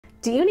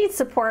Do you need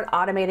support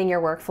automating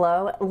your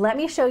workflow? Let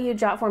me show you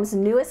Jotform's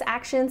newest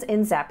actions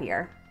in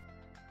Zapier.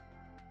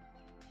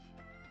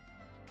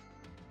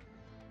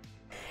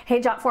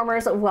 Hey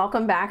Jotformers,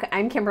 welcome back.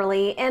 I'm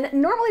Kimberly, and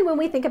normally when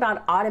we think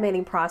about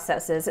automating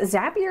processes,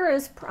 Zapier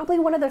is probably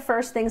one of the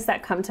first things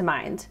that come to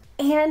mind.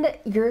 And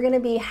you're gonna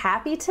be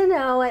happy to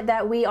know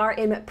that we are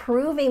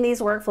improving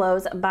these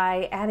workflows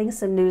by adding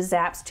some new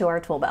Zaps to our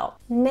tool belt.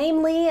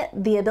 Namely,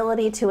 the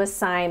ability to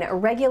assign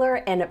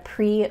regular and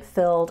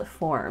pre-filled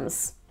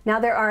forms. Now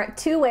there are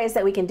two ways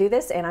that we can do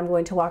this, and I'm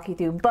going to walk you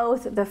through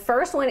both. The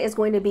first one is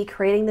going to be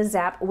creating the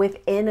Zap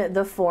within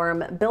the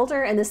form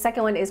builder, and the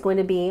second one is going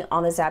to be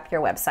on the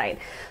Zapier website.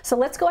 So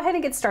let's go ahead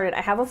and get started.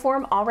 I have a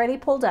form already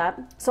pulled up,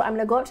 so I'm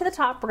gonna go up to the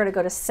top, we're gonna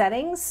go to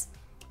settings,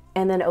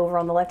 and then over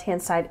on the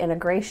left-hand side,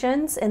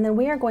 integrations, and then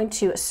we are going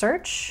to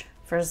search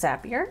for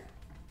Zapier.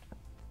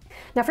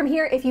 Now from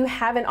here, if you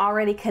haven't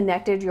already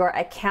connected your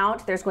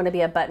account, there's going to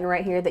be a button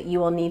right here that you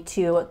will need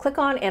to click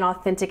on and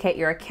authenticate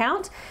your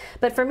account.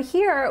 But from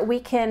here, we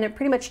can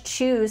pretty much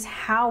choose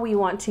how we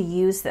want to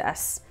use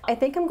this. I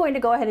think I'm going to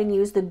go ahead and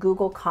use the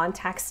Google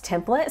Contacts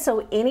template.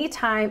 So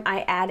anytime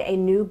I add a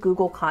new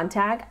Google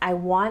contact, I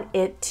want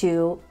it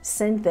to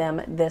send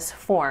them this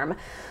form.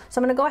 So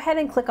I'm going to go ahead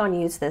and click on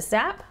Use this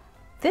Zap.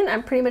 Then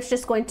I'm pretty much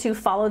just going to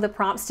follow the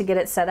prompts to get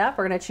it set up.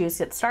 We're going to choose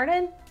Get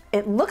Started.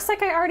 It looks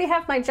like I already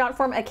have my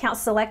Jotform account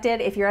selected.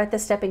 If you're at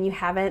this step and you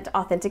haven't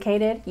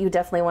authenticated, you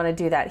definitely want to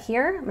do that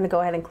here. I'm going to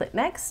go ahead and click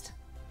Next.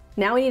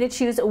 Now we need to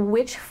choose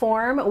which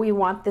form we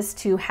want this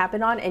to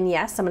happen on. And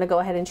yes, I'm going to go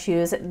ahead and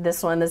choose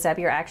this one, the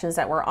Zapier actions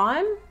that we're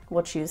on.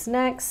 We'll choose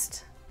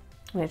Next.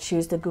 I'm going to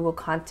choose the Google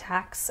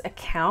Contacts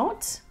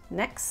account.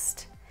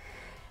 Next.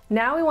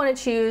 Now we want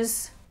to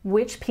choose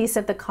which piece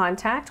of the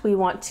contact we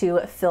want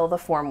to fill the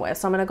form with.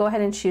 So I'm going to go ahead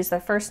and choose the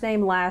first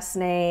name, last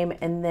name,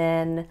 and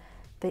then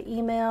the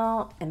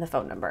email and the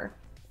phone number.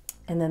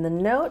 And then the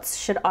notes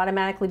should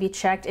automatically be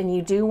checked, and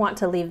you do want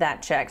to leave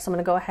that checked. So I'm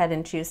gonna go ahead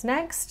and choose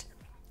Next.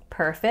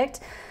 Perfect.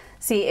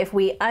 See, if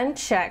we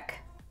uncheck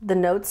the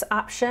notes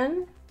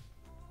option,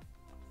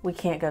 we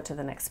can't go to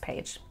the next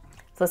page.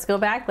 So let's go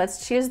back,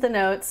 let's choose the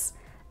notes.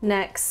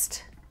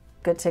 Next,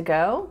 good to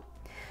go.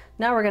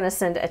 Now we're gonna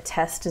send a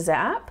test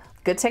Zap.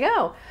 Good to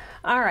go.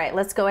 All right,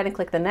 let's go ahead and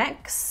click the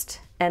Next,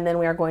 and then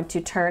we are going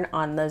to turn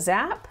on the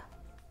Zap.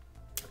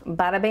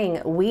 Bada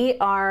bing, we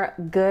are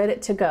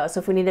good to go.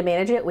 So if we need to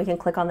manage it, we can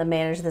click on the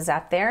Manage the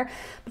Zap there.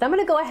 But I'm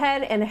gonna go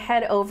ahead and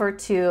head over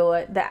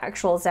to the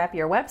actual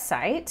Zapier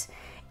website,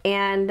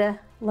 and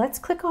let's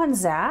click on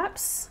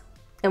Zaps,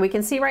 and we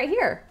can see right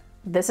here,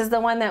 this is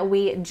the one that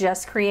we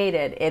just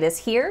created. It is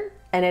here,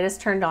 and it is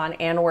turned on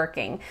and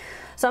working.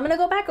 So I'm gonna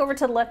go back over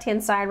to the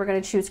left-hand side. We're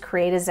gonna choose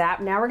Create a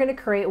Zap. Now we're gonna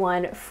create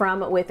one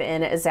from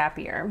within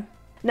Zapier.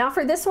 Now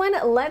for this one,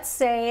 let's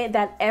say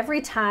that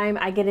every time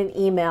I get an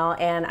email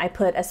and I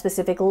put a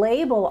specific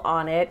label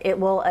on it, it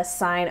will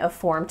assign a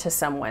form to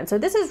someone. So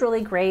this is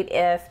really great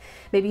if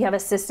maybe you have an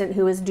assistant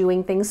who is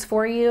doing things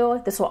for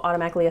you. This will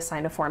automatically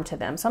assign a form to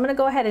them. So I'm gonna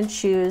go ahead and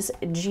choose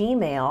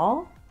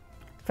Gmail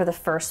for the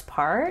first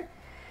part.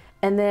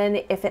 And then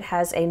if it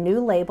has a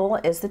new label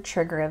is the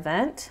trigger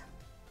event.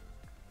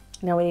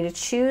 Now we need to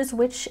choose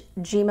which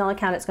Gmail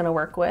account it's gonna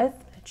work with.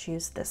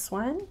 Choose this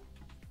one.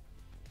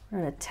 We're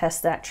gonna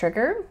test that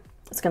trigger.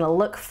 It's gonna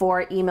look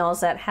for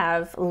emails that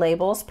have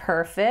labels.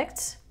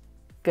 Perfect,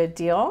 good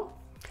deal.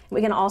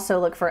 We can also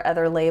look for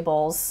other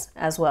labels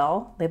as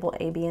well, label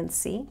A, B, and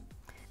C.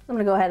 I'm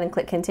gonna go ahead and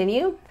click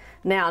Continue.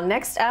 Now,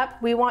 next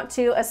up, we want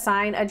to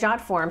assign a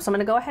Jotform. So I'm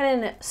gonna go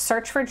ahead and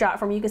search for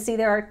Jotform. You can see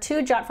there are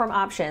two Jotform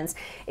options.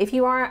 If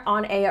you are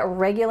on a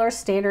regular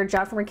standard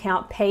Jotform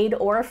account, paid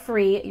or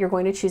free, you're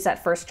going to choose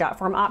that first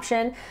Jotform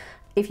option.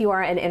 If you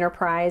are an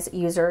enterprise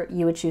user,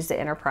 you would choose the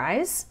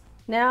enterprise.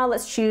 Now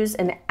let's choose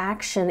an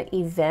action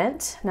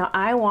event. Now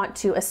I want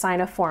to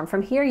assign a form.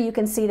 From here you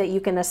can see that you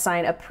can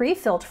assign a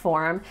pre-filled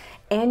form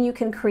and you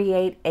can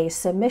create a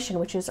submission,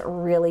 which is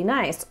really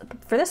nice.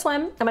 For this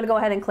one, I'm gonna go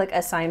ahead and click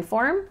Assign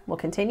Form. We'll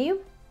continue.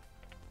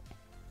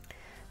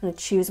 I'm gonna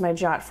choose my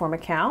Jotform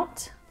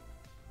account.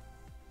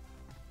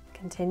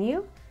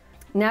 Continue.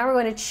 Now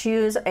we're going to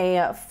choose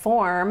a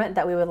form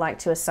that we would like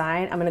to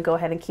assign. I'm gonna go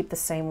ahead and keep the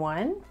same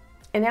one.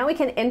 And now we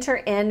can enter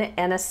in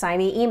an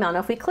assignee email. Now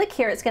if we click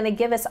here, it's gonna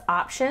give us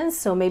options.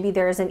 So maybe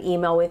there's an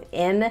email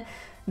within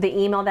the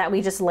email that we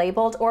just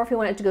labeled, or if we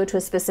want it to go to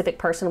a specific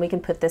person, we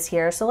can put this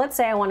here. So let's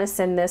say I wanna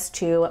send this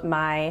to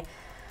my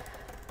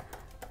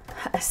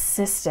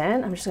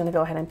assistant. I'm just gonna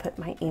go ahead and put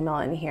my email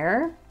in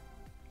here.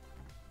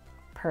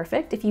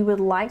 Perfect. If you would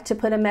like to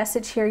put a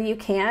message here, you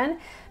can,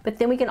 but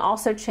then we can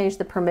also change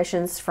the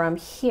permissions from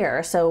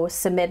here. So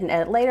submit and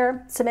edit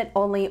later, submit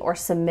only, or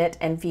submit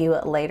and view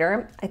it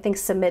later. I think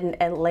submit and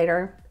edit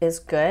later is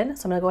good.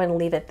 So I'm gonna go ahead and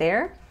leave it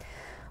there.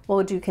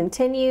 We'll do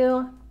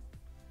continue.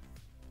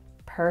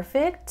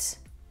 Perfect.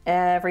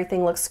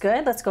 Everything looks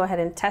good. Let's go ahead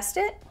and test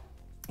it.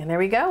 And there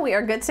we go, we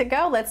are good to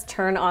go. Let's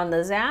turn on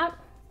the Zap.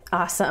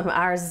 Awesome,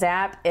 our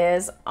Zap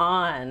is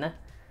on.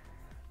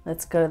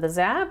 Let's go to the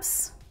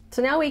Zaps.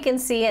 So now we can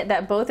see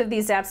that both of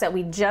these apps that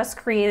we just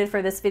created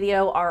for this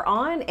video are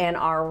on and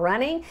are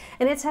running,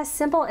 and it's as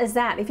simple as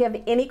that. If you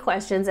have any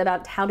questions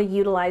about how to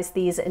utilize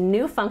these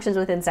new functions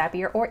within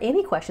Zapier or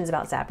any questions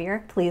about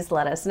Zapier, please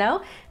let us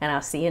know, and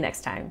I'll see you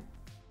next time.